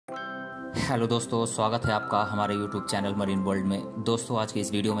Hello दोस्तों, स्वागत है आपका हमारे यूट्यूब चैनल मरीन वर्ल्ड में। दोस्तों, आज के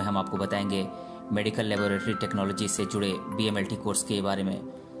इस वीडियो में हम आपको बताएंगे मेडिकल लेबोरेटरी टेक्नोलॉजी से जुड़े BMLT कोर्स के बारे में।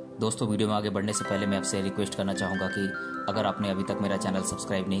 दोस्तों, वीडियो में आगे बढ़ने से पहले मैं आपसे रिक्वेस्ट करना चाहूँगा कि अगर आपने अभी तक मेरा चैनल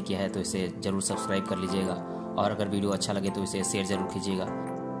सब्सक्राइब नहीं किया है तो इसे ज़रूर सब्सक्राइब कर लीजिएगा और अगर वीडियो अच्छा लगे तो इसे शेयर ज़रूर कीजिएगा।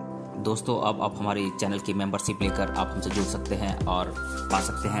 दोस्तों, अब आप हमारी चैनल की मेंबरशिप लेकर आप हमसे जुड़ सकते हैं और पा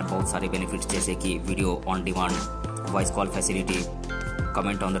सकते हैं बहुत सारे बेनिफिट्स, जैसे कि video on demand, voice call facility,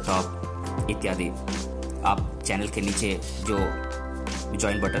 comment on the top इत्यादि। आप चैनल के नीचे जो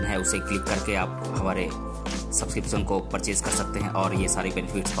ज्वाइन बटन है उसे क्लिक करके आप हमारे सब्सक्रिप्शन को परचेज कर सकते हैं और ये सारे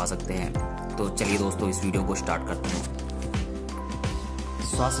बेनिफिट्स पा सकते हैं। तो चलिए दोस्तों, इस वीडियो को स्टार्ट करते हैं।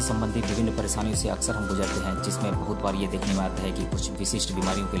 स्वास्थ्य संबंधी विभिन्न परेशानियों से अक्सर हम गुजरते हैं, जिसमें बहुत बार ये देखने में आता है कि कुछ विशिष्ट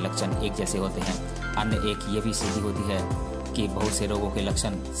बीमारियों के लक्षण एक जैसे होते हैं। अन्य एक ये भी स्थिति होती है कि बहुत से रोगों के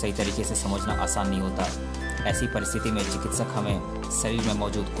लक्षण सही तरीके से समझना आसान नहीं होता। ऐसी परिस्थिति में चिकित्सक हमें शरीर में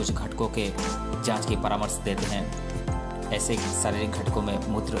मौजूद कुछ घटकों के जांच की परामर्श देते हैं। ऐसे शारीरिक घटकों में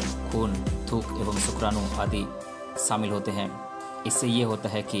मूत्र, खून, थूक एवं शुक्राणु आदि शामिल होते हैं। इससे ये होता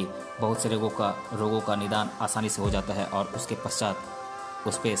है कि बहुत से रोगों का निदान आसानी से हो जाता है और उसके पश्चात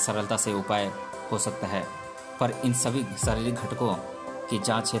उस पर सरलता से उपाय हो सकता है। पर इन सभी शारीरिक घटकों की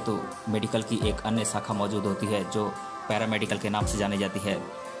जांच हेतु मेडिकल की एक अन्य शाखा मौजूद होती है जो पैरामेडिकल के नाम से जानी जाती है,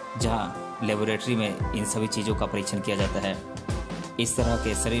 जहां लेबोरेटरी में इन सभी चीज़ों का परीक्षण किया जाता है। इस तरह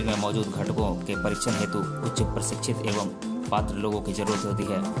के शरीर में मौजूद घटकों के परीक्षण हेतु उच्च प्रशिक्षित एवं पात्र लोगों की जरूरत होती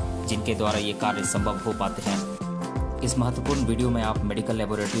है, जिनके द्वारा ये कार्य संभव हो पाते हैं। इस महत्वपूर्ण वीडियो में आप मेडिकल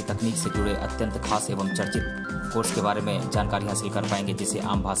लेबोरेटरी तकनीक से जुड़े अत्यंत खास एवं चर्चित कोर्स के बारे में जानकारी हासिल कर पाएंगे, जिसे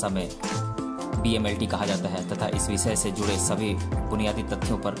आम भाषा में BMLT कहा जाता है, तथा इस विषय से जुड़े सभी बुनियादी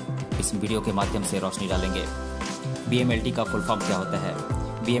तथ्यों पर इस वीडियो के माध्यम से रोशनी डालेंगे। BMLT का फुल फॉर्म क्या होता है?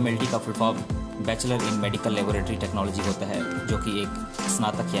 BMLT का full form bachelor in medical laboratory technology होता है, जो कि एक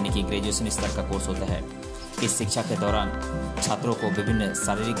स्नातक यानी कि ग्रेजुएशन स्तर का कोर्स होता है। इस शिक्षा के दौरान छात्रों को विभिन्न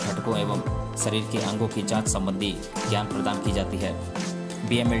शारीरिक घटकों एवं शरीर के अंगों की जांच संबंधी ज्ञान प्रदान की जाती है।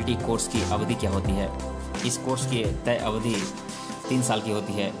 BMLT कोर्स की अवधि क्या होती है? इस कोर्स की तय अवधि 3 साल की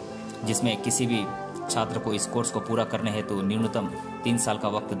होती है, जिसमें किसी भी छात्र को इस कोर्स को पूरा करने हेतु न्यूनतम 3 साल का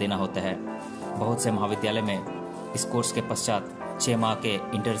वक्त देना होता है। बहुत से महाविद्यालय में इस कोर्स के पश्चात 6 माह के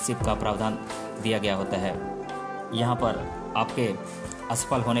इंटर्नशिप का प्रावधान दिया गया होता है। यहाँ पर आपके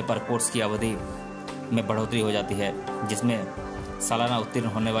असफल होने पर कोर्स की अवधि में बढ़ोतरी हो जाती है, जिसमें सालाना उत्तीर्ण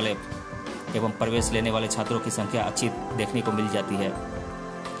होने वाले एवं प्रवेश लेने वाले छात्रों की संख्या अच्छी देखने को मिल जाती है।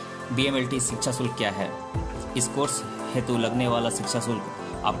 BMLT शिक्षा शुल्क क्या है? इस कोर्स हेतु लगने वाला शिक्षा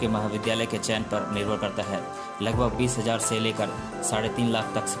शुल्क आपके महाविद्यालय के चयन पर निर्भर करता है। लगभग 20,000 से लेकर 3.5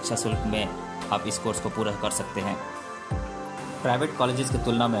 लाख तक शिक्षा शुल्क में आप इस कोर्स को पूरा कर सकते हैं। प्राइवेट कॉलेजेस की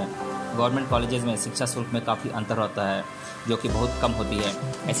तुलना में गवर्नमेंट कॉलेजेस में शिक्षा शुल्क में काफ़ी अंतर होता है, जो कि बहुत कम होती है।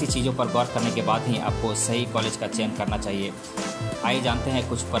 ऐसी चीज़ों पर गौर करने के बाद ही आपको सही कॉलेज का चयन करना चाहिए। आइए जानते हैं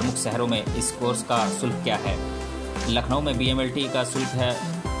कुछ प्रमुख शहरों में इस कोर्स का शुल्क क्या है। लखनऊ में BMLT का शुल्क है,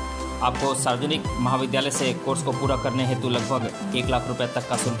 आपको सार्वजनिक महाविद्यालय से कोर्स को पूरा करने हेतु लगभग 1 लाख रुपये तक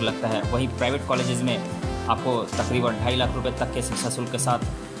का शुल्क लगता है। वहीं प्राइवेट कॉलेजेस में आपको तकरीबन 2.5 लाख रुपये तक के शिक्षा शुल्क के साथ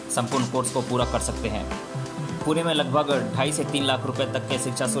संपूर्ण कोर्स को पूरा कर सकते हैं। पुणे में लगभग 2.5 से 3 लाख रुपए तक के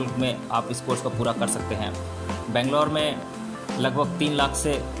शिक्षा शुल्क में आप इस कोर्स को पूरा कर सकते हैं। बेंगलोर में लगभग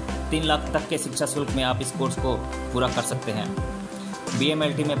 3 लाख तक के शिक्षा शुल्क में आप इस कोर्स को पूरा कर सकते हैं।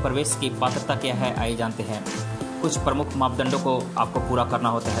 BMLT में प्रवेश की पात्रता क्या है, आइए जानते हैं। कुछ प्रमुख मापदंडों को आपको पूरा करना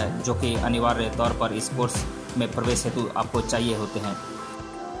होता है, जो कि अनिवार्य तौर पर इस कोर्स में प्रवेश हेतु आपको चाहिए होते हैं।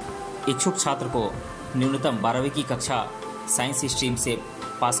 इच्छुक छात्र को न्यूनतम 12वीं की कक्षा साइंस स्ट्रीम से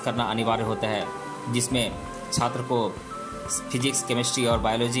पास करना अनिवार्य होता है, जिसमें छात्र को फिजिक्स, केमिस्ट्री और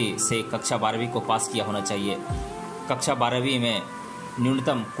बायोलॉजी से कक्षा 12वीं को पास किया होना चाहिए। कक्षा 12वीं में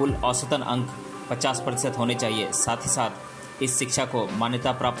न्यूनतम कुल औसतन अंक 50% होने चाहिए। साथ ही साथ इस शिक्षा को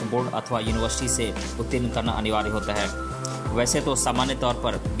मान्यता प्राप्त बोर्ड अथवा यूनिवर्सिटी से उत्तीर्ण करना अनिवार्य होता है। वैसे तो सामान्य तौर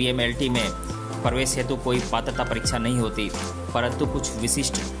पर BMLT में प्रवेश हेतु कोई पात्रता परीक्षा नहीं होती, परंतु कुछ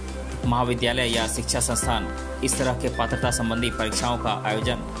विशिष्ट महाविद्यालय या शिक्षा संस्थान इस तरह के पात्रता संबंधी परीक्षाओं का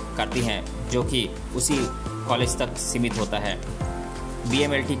आयोजन करती हैं, जो कि उसी कॉलेज तक सीमित होता है।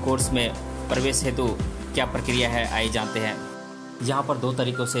 BMLT कोर्स में प्रवेश हेतु क्या प्रक्रिया है, आइए जानते हैं। यहाँ पर 2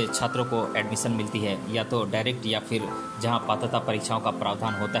 तरीकों से छात्रों को एडमिशन मिलती है, या तो डायरेक्ट या फिर जहाँ पात्रता परीक्षाओं का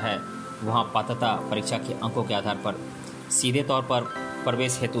प्रावधान होता है वहाँ पात्रता परीक्षा के अंकों के आधार पर। सीधे तौर पर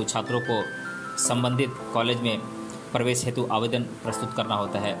प्रवेश हेतु छात्रों को संबंधित कॉलेज में प्रवेश हेतु आवेदन प्रस्तुत करना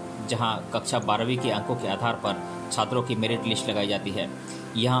होता है, जहां कक्षा 12वीं के अंकों के आधार पर छात्रों की मेरिट लिस्ट लगाई जाती है।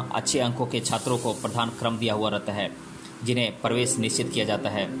 यहां अच्छे अंकों के छात्रों को प्रधान क्रम दिया हुआ रहता है, जिन्हें प्रवेश निश्चित किया जाता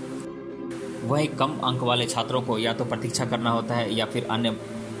है। वहीं कम अंक वाले छात्रों को या तो प्रतीक्षा करना होता है या फिर अन्य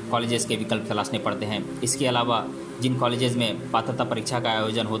कॉलेजेस के विकल्प तलाशने पड़ते हैं। इसके अलावा जिन कॉलेजेस में पात्रता परीक्षा का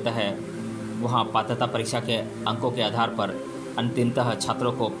आयोजन होता है वहाँ पात्रता परीक्षा के अंकों के आधार पर अंतिमतः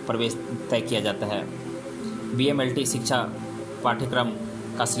छात्रों को प्रवेश तय किया जाता है। BMLT शिक्षा पाठ्यक्रम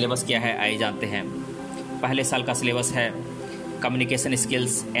का सिलेबस क्या है आइए जानते हैं। पहले साल का सिलेबस है communication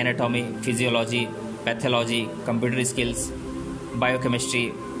skills, anatomy, physiology, pathology, computer skills,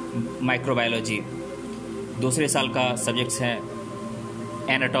 biochemistry, microbiology. दूसरे साल का सब्जेक्ट्स हैं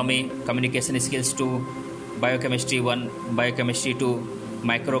anatomy, communication skills 2, biochemistry 1, biochemistry 2,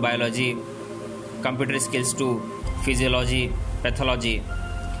 microbiology, computer skills 2, physiology, pathology.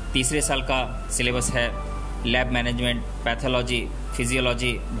 तीसरे साल का सिलेबस है lab management, pathology,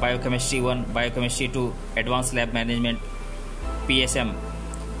 physiology, biochemistry 1, biochemistry 2, advance lab management, PSM,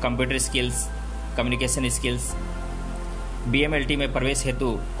 computer skills, communication skills. BMLT में प्रवेश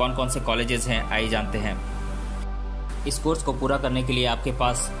हेतु कौन कौन से कॉलेजेस हैं आइए जानते हैं। इस कोर्स को पूरा करने के लिए आपके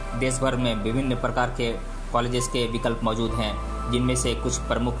पास देश भर में विभिन्न प्रकार के कॉलेजेस के विकल्प मौजूद हैं, जिनमें से कुछ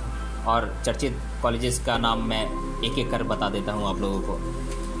प्रमुख और चर्चित कॉलेजेस का नाम मैं एक एक कर बता देता हूं आप लोगों को।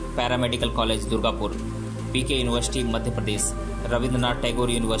 Paramedical college Durgapur, PK university Madhya Pradesh, Rabindranath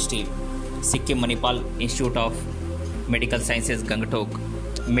Tagore university, Sikkim Manipal institute of medical sciences Gangtok,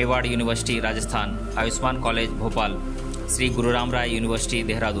 Mewar university Rajasthan, Ayushman college Bhopal, Shri Guru Ram Rai university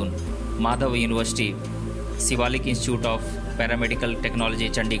Dehradun, Madhav university, Shivalik institute of paramedical technology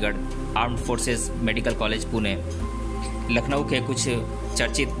Chandigarh, armed forces medical college Pune. Lucknow के कुछ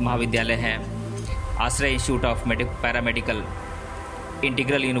चर्चित महाविद्यालय हैं आश्रय institute of paramedical,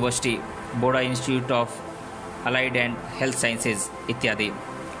 integral university, बोड़ा institute of allied and health sciences इत्यादि।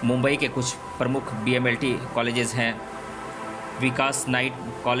 मुंबई के कुछ प्रमुख BMLT कॉलेजेस हैं विकास night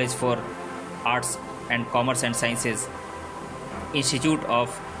college for arts and commerce and sciences, institute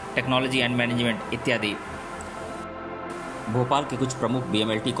of technology and management इत्यादि। भोपाल के कुछ प्रमुख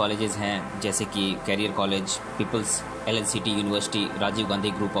BMLT कॉलेजेस हैं जैसे कि career college, peoples LNCT university, Rajiv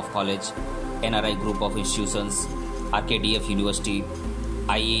Gandhi group of college, NRI group of institutions, RKDF university,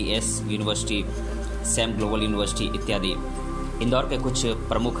 IES university, Sam global university इत्यादि। इंदौर के कुछ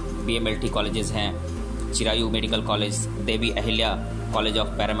प्रमुख BMLT कॉलेजेस हैं Chirayu medical college, Devi Ahilya college of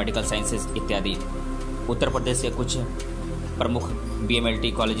paramedical sciences इत्यादि। उत्तर प्रदेश के कुछ प्रमुख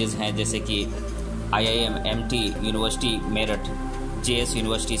BMLT कॉलेजेस हैं जैसे कि IIM MT university Meerut, JS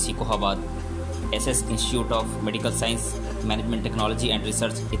university Shikohabad, SS institute of medical science management technology and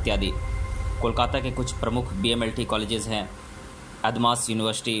research इत्यादि। कोलकाता के कुछ प्रमुख BMLT कॉलेजेस हैं अदमास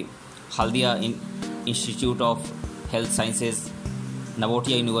university, Haldia institute of health sciences,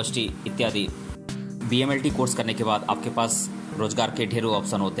 नवोटिया university इत्यादि। BMLT कोर्स करने के बाद आपके पास रोजगार के ढेरों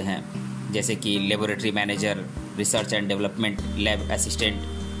ऑप्शन होते हैं जैसे कि laboratory manager, research and development, lab assistant,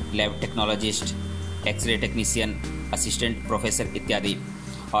 lab technologist, x ray technician, assistant professor इत्यादि।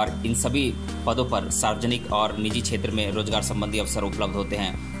 और इन सभी पदों पर सार्वजनिक और निजी क्षेत्र में रोजगार संबंधी अवसर उपलब्ध होते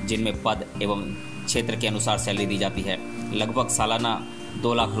हैं जिनमें पद एवं क्षेत्र के अनुसार सैलरी दी जाती है। लगभग सालाना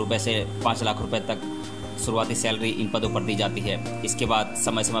 2 लाख रुपए से 5 लाख रुपए तक शुरुआती सैलरी इन पदों पर दी जाती है। इसके बाद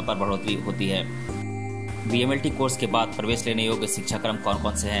समय समय पर बढ़ोतरी होती है। BMLT कोर्स के बाद प्रवेश लेने योग्य शिक्षाक्रम कौन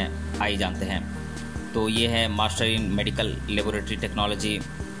कौन से हैं आइए जानते हैं। तो ये है master in medical laboratory technology,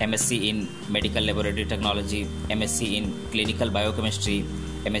 MSc in medical laboratory technology, MSc in clinical biochemistry,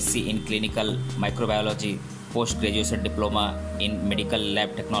 MSc in clinical microbiology, post graduation diploma in medical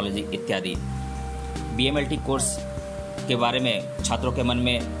lab technology इत्यादि। BMLT कोर्स के बारे में छात्रों के मन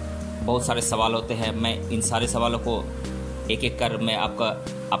में बहुत सारे सवाल होते हैं। मैं इन सारे सवालों को एक एक कर मैं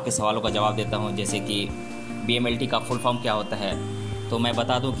आपके सवालों का जवाब देता हूं। जैसे कि BMLT का फुल फॉर्म क्या होता है, तो मैं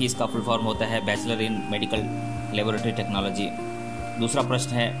बता दूं कि इसका फुल फॉर्म होता है bachelor in medical laboratory technology. दूसरा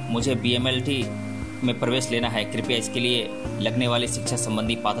प्रश्न है मुझे BMLT में प्रवेश लेना है, कृपया इसके लिए लगने वाली शिक्षा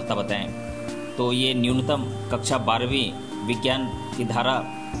संबंधी पात्रता बताएं। तो ये न्यूनतम कक्षा 12वीं विज्ञान की धारा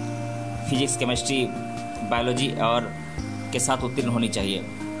फिजिक्स, केमिस्ट्री, बायोलॉजी और के साथ उत्तीर्ण होनी चाहिए।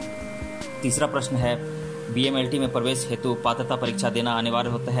 तीसरा प्रश्न है BMLT में प्रवेश हेतु पात्रता परीक्षा देना अनिवार्य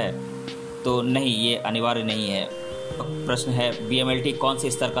होता है, तो नहीं, ये अनिवार्य नहीं है। प्रश्न है BMLT कौन से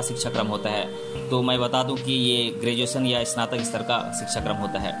स्तर का शिक्षाक्रम होता है, तो मैं बता दूं कि ये ग्रेजुएशन या स्नातक स्तर का शिक्षाक्रम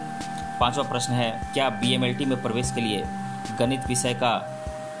होता है। पांचवा प्रश्न है क्या BMLT में प्रवेश के लिए गणित विषय का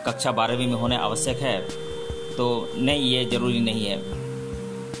कक्षा 12वीं में होना आवश्यक है, तो नहीं, ये जरूरी नहीं है।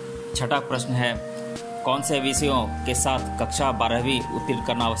 छठा प्रश्न है कौन से विषयों के साथ कक्षा 12वीं उत्तीर्ण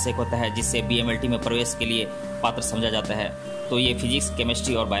करना आवश्यक होता है जिससे BMLT में प्रवेश के लिए पात्र समझा जाता है, तो ये फिजिक्स,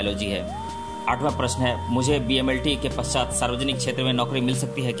 केमिस्ट्री और बायोलॉजी है। आठवां प्रश्न है मुझे BMLT के पश्चात सार्वजनिक क्षेत्र में नौकरी मिल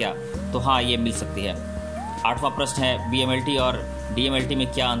सकती है क्या, तो हाँ, ये मिल सकती है। आठवां प्रश्न है BMLT और DMLT में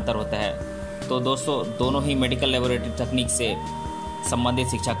क्या अंतर होता है, तो दोस्तों दोनों ही मेडिकल लेबोरेटरी तकनीक से संबंधित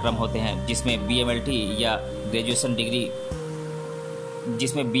शिक्षा क्रम होते हैं, जिसमें BMLT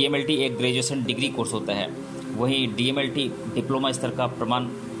एक ग्रेजुएशन डिग्री कोर्स होता है। वहीं DMLT डिप्लोमा स्तर का प्रमाण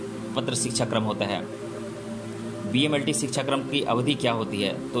पत्र शिक्षा क्रम होता है। BMLT शिक्षा क्रम की अवधि क्या होती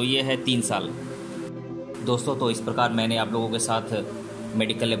है? तो ये है 3 साल। दोस्तों, तो इस प्रकार मैंने आप लोगों के साथ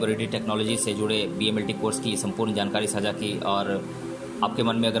मेडिकल लेबोरेटरी टेक्नोलॉजी से जुड़े BMLT कोर्स की संपूर्ण जानकारी साझा की, और आपके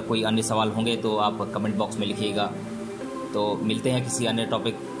मन में अगर कोई अन्य सवाल होंगे तो आप कमेंट बॉक्स में लिखिएगा। तो मिलते हैं किसी अन्य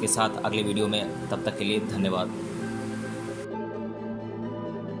टॉपिक के साथ अगले वीडियो में। तब तक के लिए धन्यवाद।